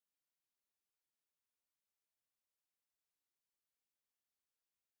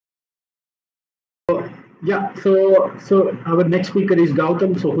So our next speaker is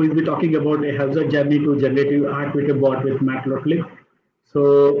Gautam, so who will be talking about a haphazard journey to generative art with a bot with matplotlib.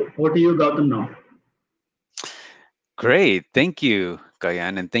 So over to you, Gautam, now. Great. Thank you,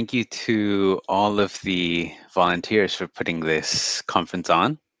 Gayan, and thank you to all of the volunteers for putting this conference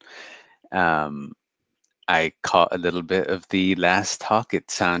on. Um, I caught a little bit of the last talk.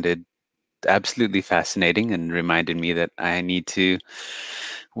 It sounded absolutely fascinating and reminded me that I need to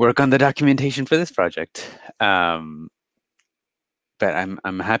work on the documentation for this project. But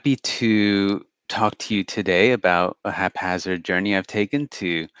I'm happy to talk to you today about a haphazard journey I've taken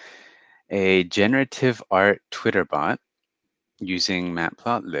to a generative art Twitter bot using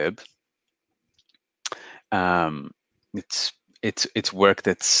matplotlib. Um, it's it's work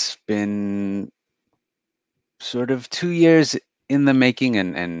that's been sort of 2 years in the making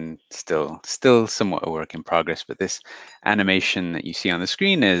and still somewhat a work in progress. But this animation that you see on the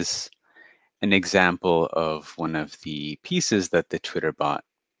screen is an example of one of the pieces that the Twitter bot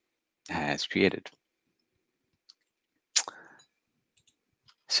has created.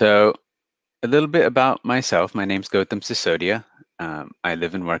 So a little bit about myself. My name's Gautam Sisodia. I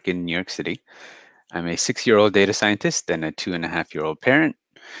live and work in New York City. I'm a 6-year-old data scientist and a 2.5-year-old parent.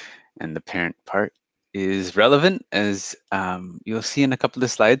 And the parent part is relevant, as you'll see in a couple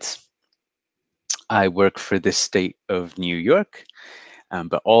of slides. I work for the state of New York,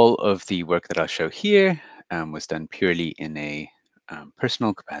 but all of the work that I'll show here was done purely in a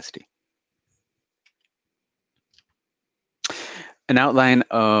personal capacity. An outline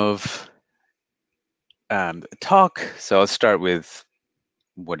of talk. So I'll start with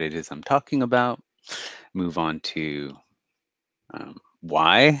what it is I'm talking about, move on to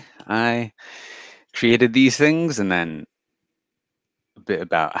why I created these things, and then a bit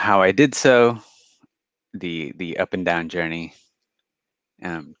about how I did so, the up and down journey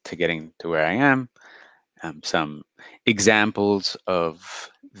to getting to where I am, some examples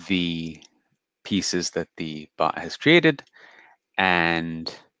of the pieces that the bot has created,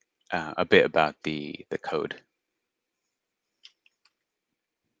 and a bit about the code.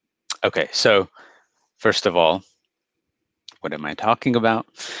 Okay, so first of all, what am I talking about?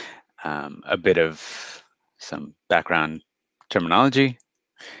 A bit of some background terminology.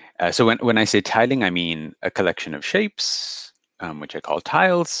 So when I say tiling, I mean a collection of shapes, which I call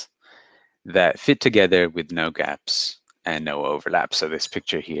tiles, that fit together with no gaps and no overlap. So this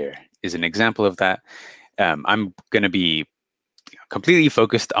picture here is an example of that. I'm going to be completely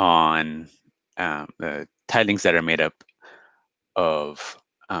focused on the tilings that are made up of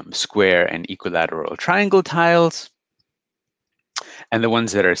square and equilateral triangle tiles, and the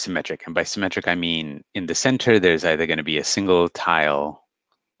ones that are symmetric. And by symmetric, I mean in the center, there's either going to be a single tile,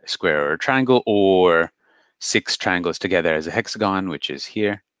 a square or a triangle, or 6 triangles together as a hexagon, which is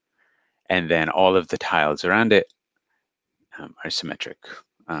here. And then all of the tiles around it are symmetric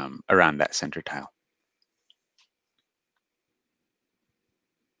around that center tile.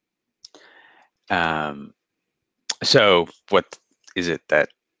 So what is it that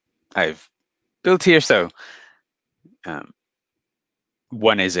I've built here? So um,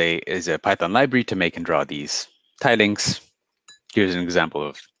 one is a Python library to make and draw these tilings. Here's an example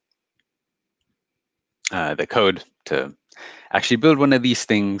of the code to actually build one of these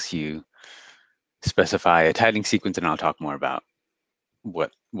things. You specify a tiling sequence, and I'll talk more about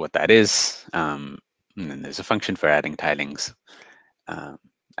what that is. And then there's a function for adding tilings,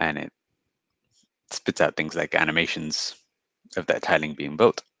 and it spits out things like animations of that tiling being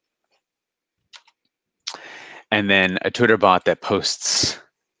built. And then a Twitter bot that posts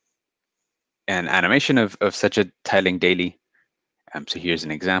an animation of such a tiling daily. So here's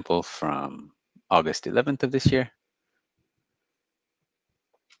an example from August 11th of this year.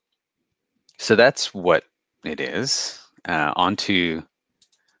 So that's what it is. On to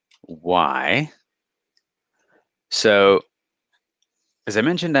why. So as I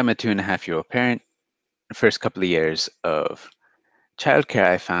mentioned, I'm a 2.5-year-old parent. The first couple of years of childcare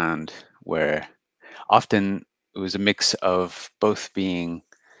I found where often it was a mix of both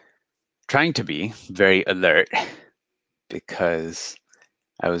trying to be very alert because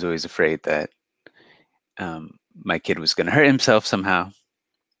I was always afraid that my kid was going to hurt himself somehow.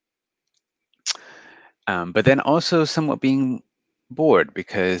 But then also somewhat being bored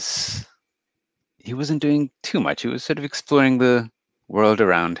because he wasn't doing too much. He was sort of exploring the world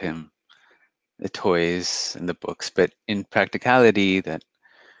around him, the toys and the books. But in practicality, that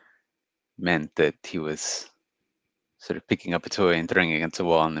meant that he was sort of picking up a toy and throwing it against a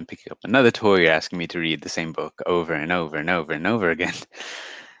wall and then picking up another toy. You're asking me to read the same book over and over and over and over again.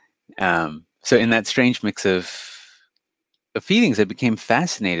 So in that strange mix of feelings, I became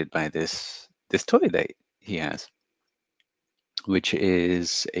fascinated by this toy that he has, which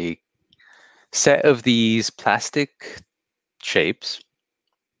is a set of these plastic shapes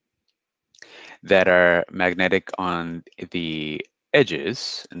that are magnetic on the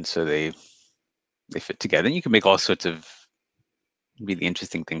edges, and so they fit together. And you can make all sorts of really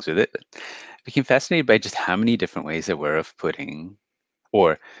interesting things with it. But I became fascinated by just how many different ways there were of putting,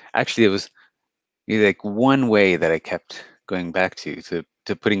 or actually, it was like one way that I kept going back to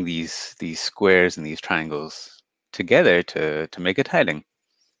putting these squares and these triangles together to make a tiling.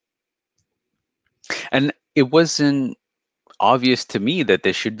 And it wasn't obvious to me that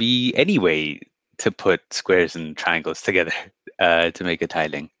there should be any way to put squares and triangles together to make a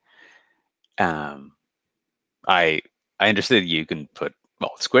tiling. Um, I understood you can put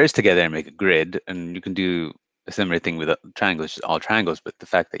squares together and make a grid, and you can do a similar thing with triangles, all triangles. But the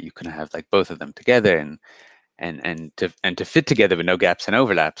fact that you can have like both of them together and to fit together with no gaps and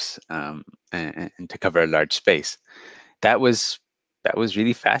overlaps, and to cover a large space, that was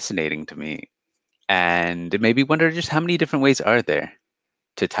really fascinating to me, and it made me wonder just how many different ways are there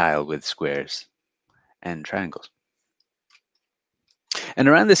to tile with squares and triangles. And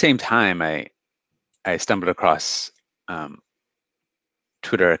around the same time, I stumbled across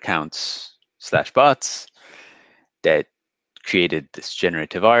Twitter accounts / bots that created this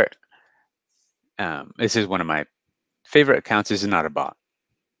generative art. This is one of my favorite accounts. This is not a bot,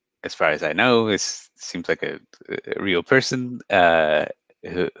 as far as I know. This seems like a real person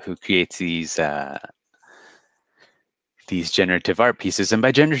who creates these generative art pieces. And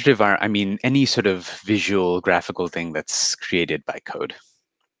by generative art, I mean any sort of visual, graphical thing that's created by code.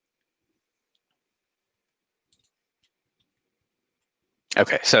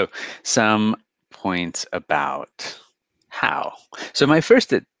 Okay, so some points about how. So my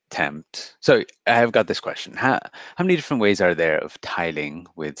first attempt, so I have got this question. How many different ways are there of tiling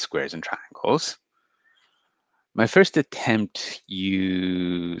with squares and triangles? My first attempt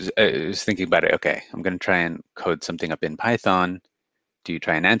was thinking about it. Okay, I'm going to try and code something up in Python to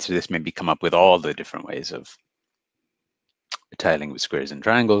try and answer this, maybe come up with all the different ways of tiling with squares and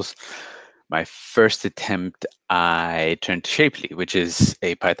triangles. My first attempt, I turned to Shapely, which is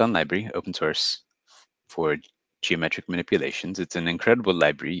a Python library, open source, for geometric manipulations. It's an incredible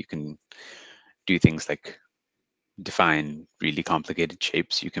library. You can do things like define really complicated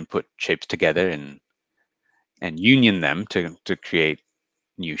shapes. You can put shapes together and union them to create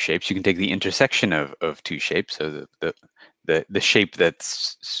new shapes. You can take the intersection of two shapes, so the shape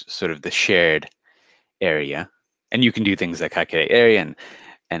that's sort of the shared area, and you can do things like calculate area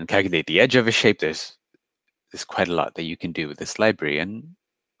and calculate the edge of a shape. There's quite a lot that you can do with this library, and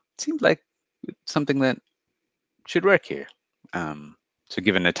it seemed like something that should work here. So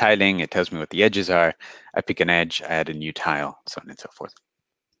given a tiling, it tells me what the edges are. I pick an edge, I add a new tile, so on and so forth.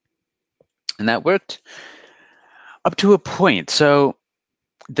 And that worked up to a point. So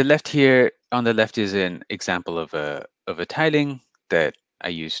the left here, on the left, is an example of a tiling that I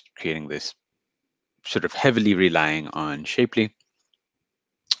used creating this, sort of heavily relying on Shapely.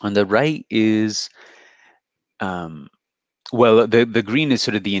 On the right is well, the green is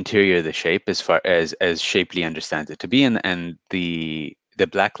sort of the interior of the shape as far as Shapely understands it to be, and the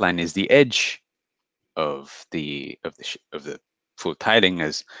black line is the edge of the full tiling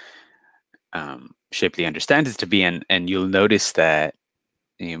as Shapely understands it to be, and you'll notice that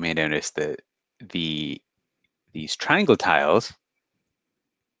you may notice that these triangle tiles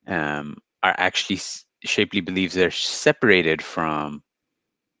are actually Shapely believes they're separated from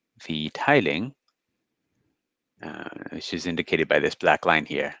the tiling, which is indicated by this black line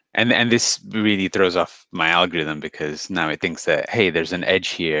here. And this really throws off my algorithm, because now it thinks that, hey, there's an edge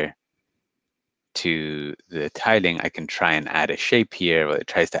here to the tiling. I can try and add a shape here. Well, it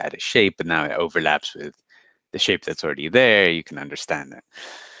tries to add a shape, but now it overlaps with the shape that's already there. You can understand that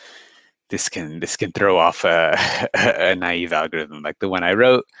this can throw off a naive algorithm like the one I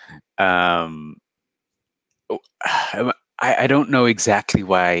wrote. I don't know exactly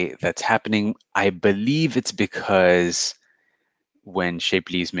why that's happening. I believe it's because when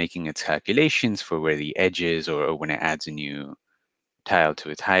Shapely is making its calculations for where the edge is, or when it adds a new tile to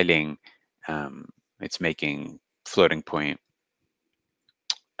a tiling, it's making floating point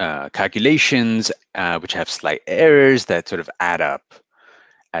calculations, which have slight errors that sort of add up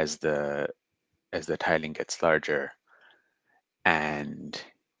as the tiling gets larger, and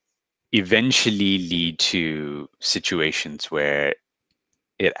eventually lead to situations where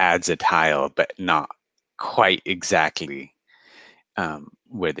it adds a tile, but not quite exactly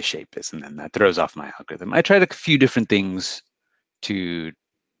where the shape is, and then that throws off my algorithm. I tried a few different things to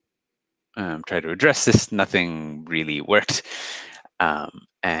try to address this. Nothing really worked,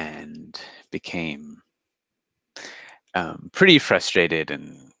 and became pretty frustrated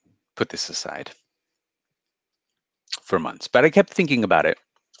and put this aside for months. But I kept thinking about it.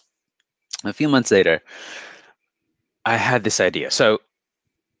 A few months later, I had this idea. So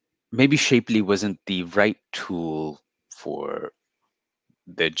maybe Shapely wasn't the right tool for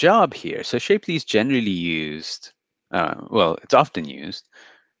the job here. So Shapely is generally used, well, it's often used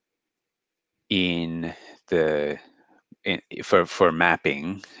in the for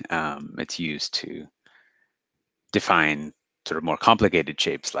mapping. It's used to define sort of more complicated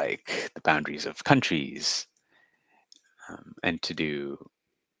shapes like the boundaries of countries, and to do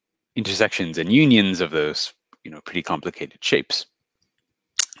intersections and unions of those, pretty complicated shapes.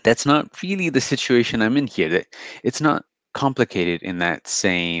 That's not really the situation I'm in here. That it's not complicated in that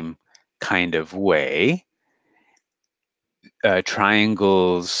same kind of way.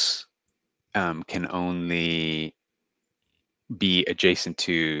 Triangles can only be adjacent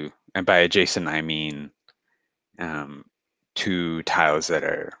to, and by adjacent I mean two tiles that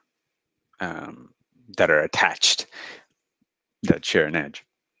are attached, that share an edge.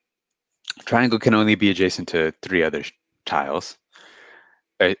 Triangle can only be adjacent to 3 other tiles.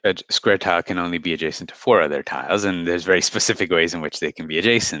 A square tile can only be adjacent to 4 other tiles, and there's very specific ways in which they can be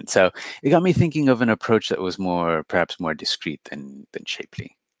adjacent. So it got me thinking of an approach that was perhaps more discrete than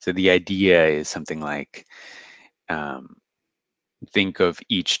Shapely. So the idea is something like, think of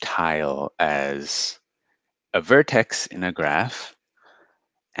each tile as a vertex in a graph,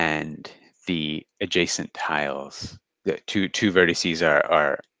 and the adjacent tiles, the two vertices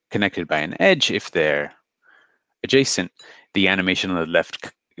are connected by an edge if they're adjacent. The animation on the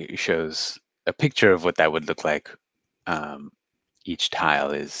left shows a picture of what that would look like. Each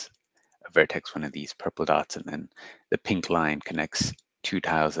tile is a vertex, one of these purple dots, and then the pink line connects 2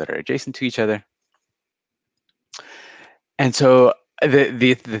 tiles that are adjacent to each other. And so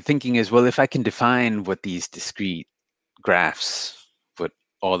the thinking is, well, if I can define what these discrete graphs, what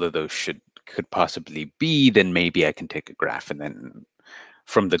all of those could possibly be, then maybe I can take a graph and then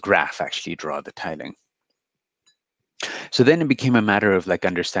from the graph actually draw the tiling. So then it became a matter of like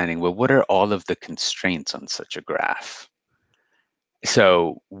understanding, well, what are all of the constraints on such a graph?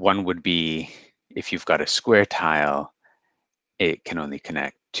 So one would be, if you've got a square tile, it can only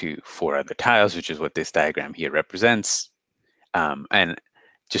connect to 4 other tiles, which is what this diagram here represents. And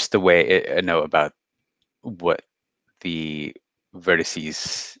just the way I know about what the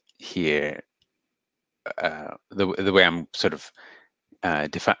vertices here, the way I'm sort of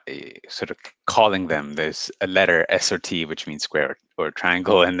calling them, there's a letter S or T, which means square or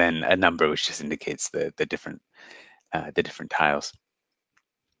triangle, and then a number which just indicates the different tiles.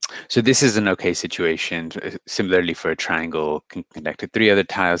 So this is an okay situation. Similarly, for a triangle can connect to 3 other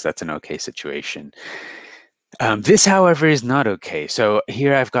tiles, that's an okay situation. This, however, is not okay. So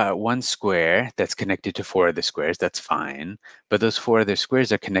here I've got one square that's connected to 4 other squares. That's fine. But those 4 other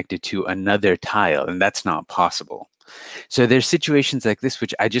squares are connected to another tile, and that's not possible. So there's situations like this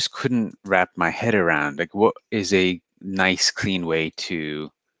which I just couldn't wrap my head around. Like, what is a nice, clean way to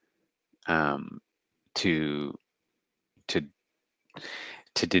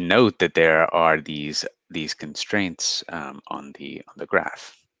denote that there are these constraints on the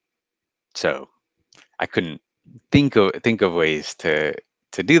graph? So I couldn't think of ways to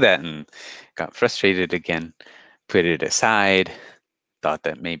do that, and got frustrated again, put it aside, thought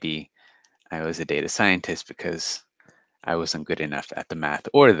that maybe I was a data scientist because I wasn't good enough at the math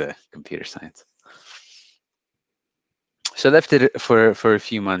or the computer science. So I left it for a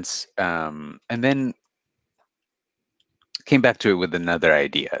few months, and then came back to it with another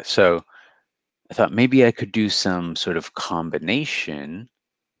idea. So I thought maybe I could do some sort of combination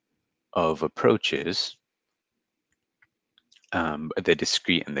of approaches, the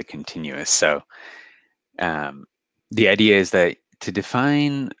discrete and the continuous. So the idea is that to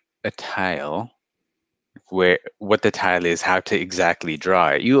define a tile, what the tile is, how to exactly draw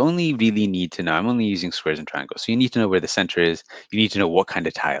it, you only really need to know, I'm only using squares and triangles. So you need to know where the center is. You need to know what kind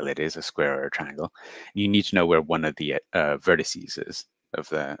of tile it is, a square or a triangle. You need to know where one of the vertices is of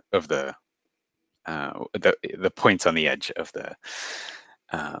the points on the edge of the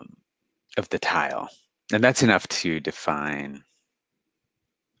tile. And that's enough to define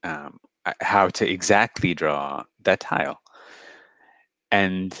how to exactly draw that tile.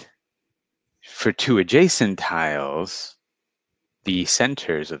 And for 2 adjacent tiles, the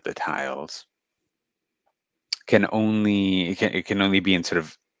centers of the tiles can only be in sort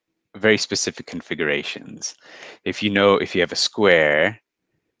of very specific configurations. If you have a square,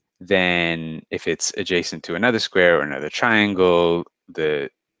 then if it's adjacent to another square or another triangle, the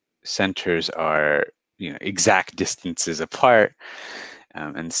centers are exact distances apart,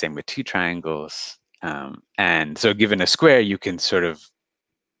 and same with 2 triangles. And so given a square, you can sort of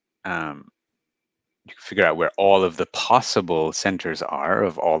you can figure out where all of the possible centers are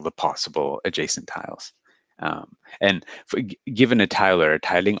of all the possible adjacent tiles. And given a tile or a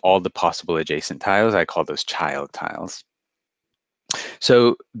tiling, all the possible adjacent tiles, I call those child tiles.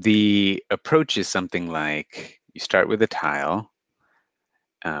 So the approach is something like you start with a tile.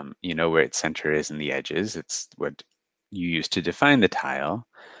 You know where its center is in the edges. It's what you use to define the tile.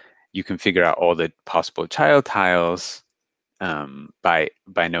 You can figure out all the possible child tiles by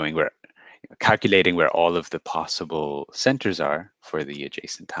knowing where, calculating where all of the possible centers are for the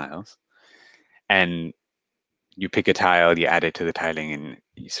adjacent tiles. And you pick a tile, you add it to the tiling, and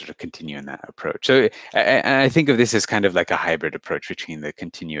you sort of continue in that approach. So I think of this as kind of like a hybrid approach between the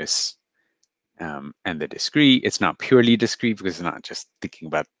continuous and the discrete. It's not purely discrete because it's not just thinking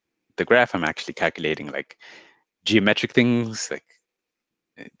about the graph. I'm actually calculating like geometric things, like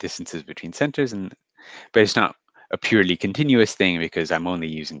distances between centers, but it's not a purely continuous thing because I'm only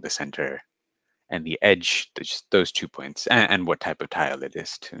using the center and the edge, just those 2 points, and what type of tile it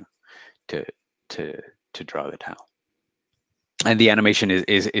is to draw the tile. And the animation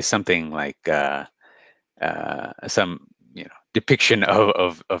is something like some depiction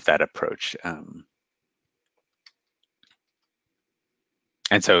of that approach.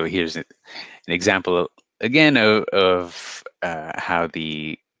 And so here's an example again of how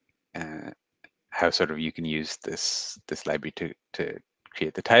how sort of you can use this library to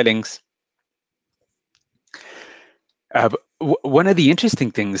create the tilings. One of the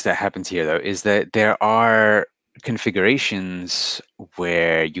interesting things that happens here, though, is that there are configurations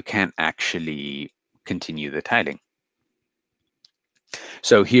where you can't actually continue the tiling.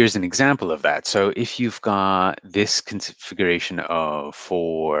 So here's an example of that. So if you've got this configuration of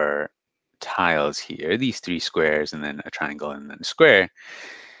 4 tiles here, these 3 squares and then a triangle and then a square,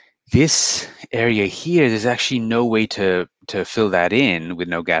 this area here, there's actually no way to fill that in with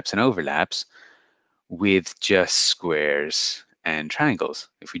no gaps and overlaps with just squares and triangles.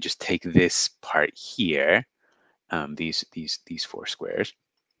 If we just take this part here, these 4 squares,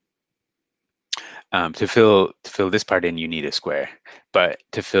 to fill this part in, you need a square. But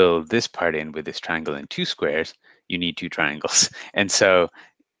to fill this part in with this triangle and 2 squares, you need 2 triangles. And so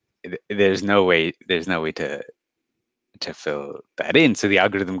there's no way to fill that in. So the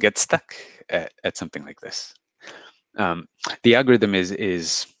algorithm gets stuck at something like this. The algorithm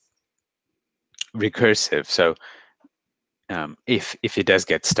is recursive. So if it does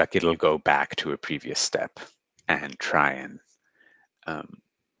get stuck, it'll go back to a previous step and try and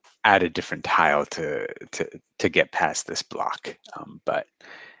add a different tile to get past this block. But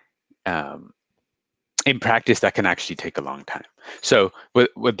in practice, that can actually take a long time. So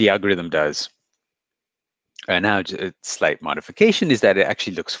what the algorithm does, now a slight modification, is that it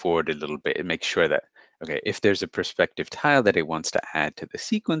actually looks forward a little bit. It makes sure that, okay, if there's a prospective tile that it wants to add to the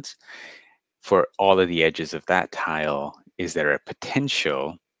sequence, for all of the edges of that tile, is there a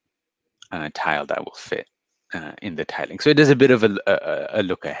potential tile that will fit in the tiling? So it does a bit of a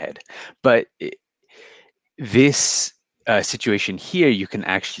look ahead. But this situation here, you can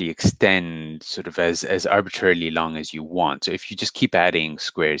actually extend sort of as arbitrarily long as you want. So if you just keep adding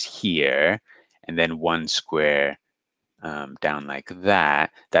squares here, and then 1 square down like that,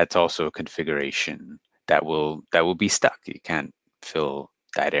 that's also a configuration that will be stuck. You can't fill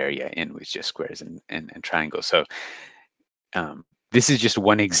that area in with just squares and triangles. So this is just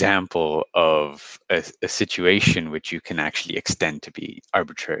one example of a situation which you can actually extend to be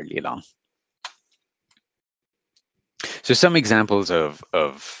arbitrarily long. So some examples of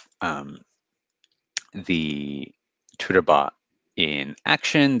the Twitter bot in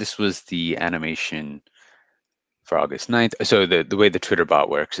action. This was the animation for August 9th. So the way the Twitter bot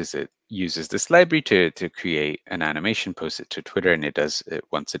works is it uses this library to create an animation, post it to Twitter, and it does it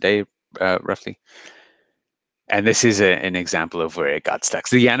once a day, roughly. And this is an example of where it got stuck.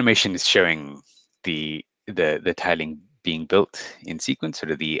 So the animation is showing the tiling being built in sequence,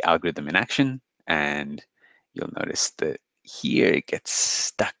 sort of the algorithm in action, and you'll notice that here it gets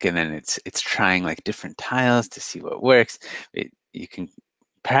stuck, and then it's trying like different tiles to see what works. You can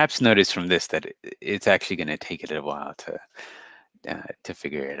perhaps notice from this that it's actually going to take it a while to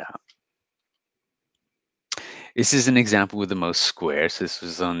figure it out. This is an example with the most squares. This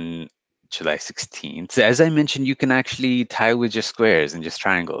was on July 16th. So as I mentioned, you can actually tile with just squares and just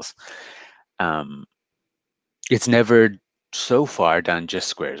triangles. It's never so far done just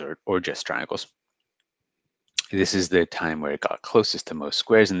squares or just triangles. This is the time where it got closest to most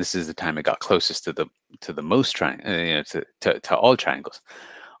squares, and this is the time it got closest to the most to all triangles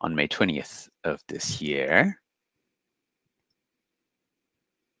on May 20th of this year.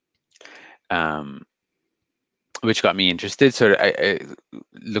 which got me interested. So I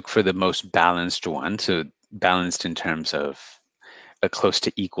look for the most balanced one. So balanced in terms of a close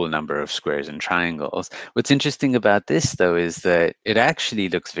to equal number of squares and triangles. What's interesting about this, though, is that it actually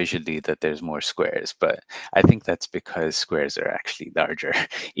looks visually that there's more squares, but I think that's because squares are actually larger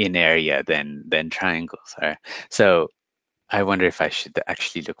in area than triangles are. So I wonder if I should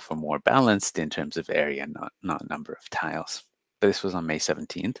actually look for more balanced in terms of area, not number of tiles. But this was on May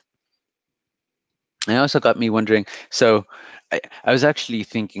 17th. And it also got me wondering, so I was actually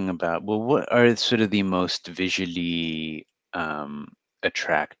thinking about, well, what are sort of the most visually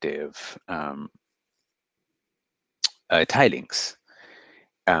attractive tilings?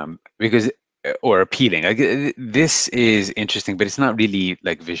 Because or appealing. Like, this is interesting, but it's not really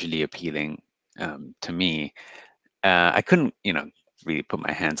like visually appealing to me. I couldn't, really put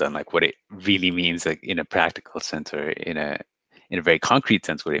my hands on like what it really means, like in a practical sense or in a very concrete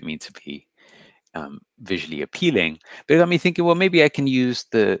sense, what it means to be visually appealing. But it got me thinking, well, maybe I can use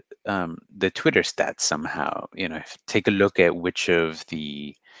the Twitter stats somehow. Take a look at which of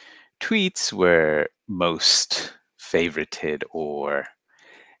the tweets were most favorited or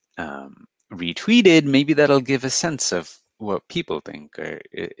retweeted. Maybe that'll give a sense of what people think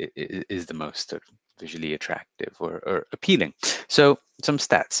is the most sort of visually attractive or appealing. So some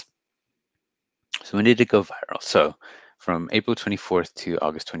stats. So when did it go viral? So from April 24th to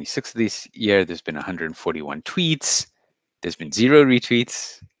August 26th of this year, there's been 141 tweets. There's been 0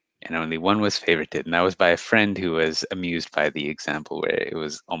 retweets, and only 1 was favorited. And that was by a friend who was amused by the example where it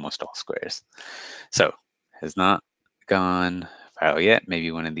was almost all squares. So has not gone viral yet.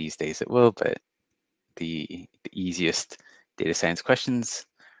 Maybe one of these days it will, but the easiest data science questions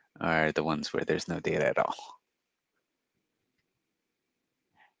are the ones where there's no data at all.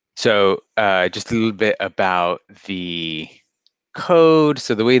 So just a little bit about the code.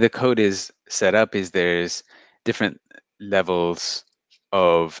 So the way the code is set up is there's different levels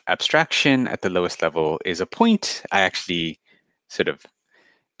of abstraction. At the lowest level is a point. I actually sort of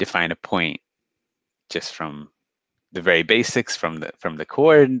define a point just from the very basics, from the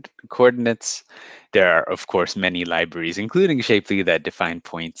coordinates. There are, of course, many libraries, including Shapely, that define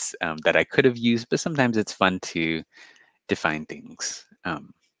points that I could have used, but sometimes it's fun to define things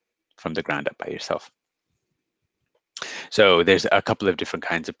from the ground up by yourself. So there's a couple of different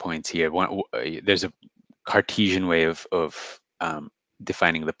kinds of points here. There's a Cartesian way of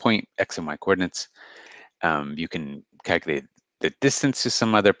defining the point, x and y coordinates. You can calculate the distance to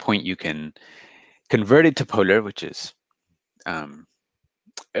some other point. You can convert it to polar, which is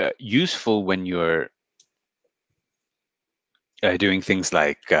useful when you're doing things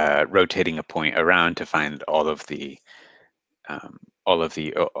like rotating a point around to find all of the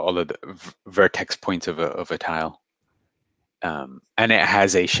vertex points of a tile. And it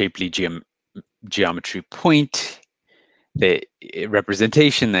has a Shapely geometry point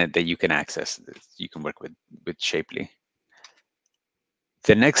representation that you can access. You can work with Shapely.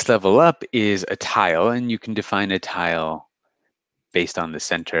 The next level up is a tile, and you can define a tile based on the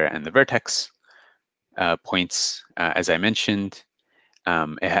center and the vertex points. As I mentioned,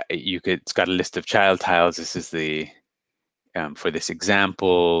 it's got a list of child tiles. This is the for this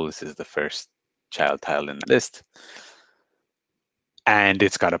example, this is the first child tile in the list. And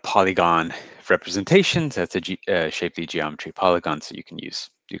it's got a polygon representation. So that's a Shapely geometry polygon. So you can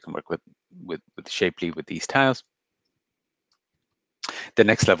work with Shapely with these tiles. The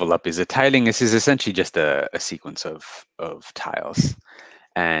next level up is a tiling. This is essentially just a sequence of tiles.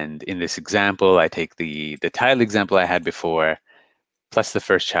 And in this example, I take the tile example I had before, plus the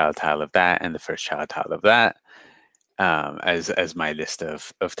first child tile of that and the first child tile of that as my list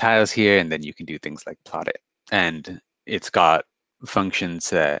of tiles here. And then you can do things like plot it. And it's got functions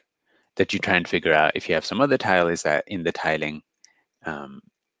that you try and figure out if you have some other tile, is that in the tiling,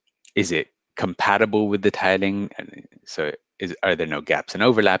 is it compatible with the tiling? And so are there no gaps and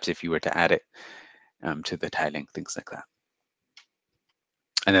overlaps if you were to add it to the tiling, things like that.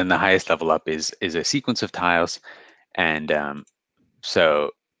 And then the highest level up is a sequence of tiles. And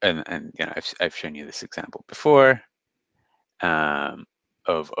so I've shown you this example before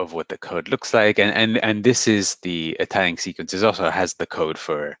of what the code looks like. And this is the tiling sequence. It also has the code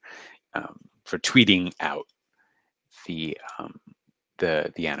for tweeting out the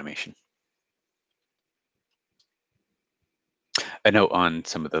animation. A note on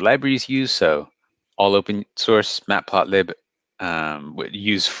some of the libraries used. So all open source, matplotlib,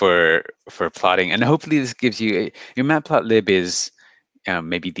 used for plotting. And hopefully this gives you, your matplotlib is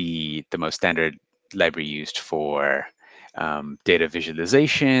maybe the most standard library used for data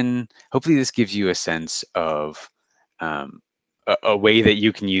visualization. Hopefully this gives you a sense of a way that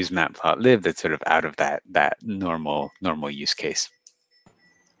you can use matplotlib that's sort of out of that normal use case.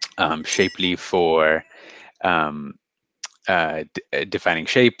 Shapely for defining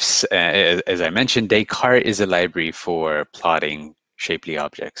shapes. As I mentioned, Descartes is a library for plotting shapely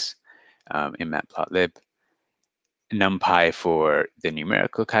objects in matplotlib. NumPy for the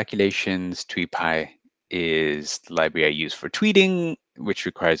numerical calculations. TweetPy is the library I use for tweeting, which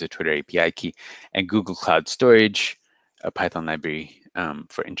requires a Twitter API key. And Google Cloud Storage, a Python library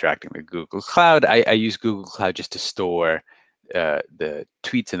for interacting with Google Cloud. I use Google Cloud just to store the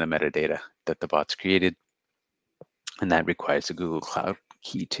tweets and the metadata that the bots created. And that requires a Google Cloud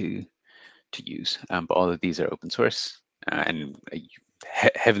key to use. But all of these are open source and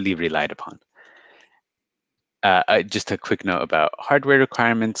heavily relied upon. Just a quick note about hardware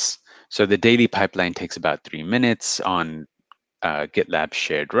requirements. So the daily pipeline takes about 3 minutes on GitLab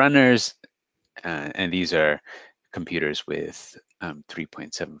shared runners. And these are computers with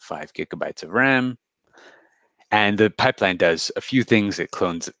 3.75 gigabytes of RAM. And the pipeline does a few things. It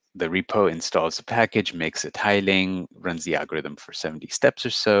clones the repo, installs the package, makes a tiling, runs the algorithm for 70 steps or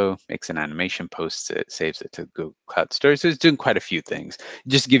so, makes an animation, posts it, saves it to Google Cloud Storage. So it's doing quite a few things.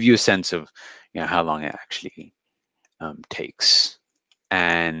 Just to give you a sense of how long it actually takes.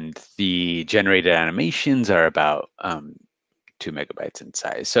 And the generated animations are about 2 megabytes in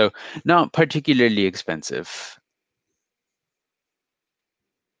size. So not particularly expensive.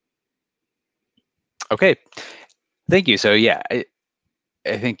 Okay, thank you. So yeah, I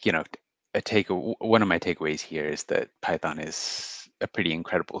think, one of my takeaways here is that Python is a pretty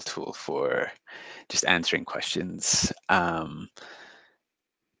incredible tool for just answering questions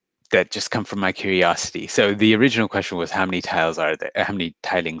that just come from my curiosity. So the original question was, how many tiles are there? How many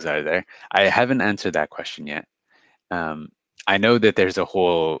tilings are there? I haven't answered that question yet. I know that there's a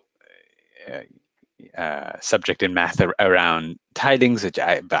whole subject in math around tilings, but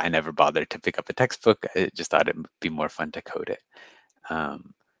I never bothered to pick up a textbook. I just thought it would be more fun to code it.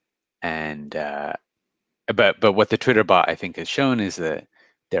 But what the Twitter bot I think has shown is that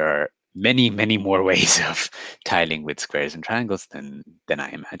there are many more ways of tiling with squares and triangles than I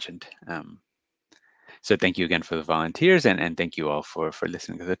imagined. So thank you again for the volunteers, and thank you all for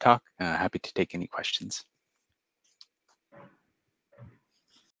listening to the talk. Happy to take any questions.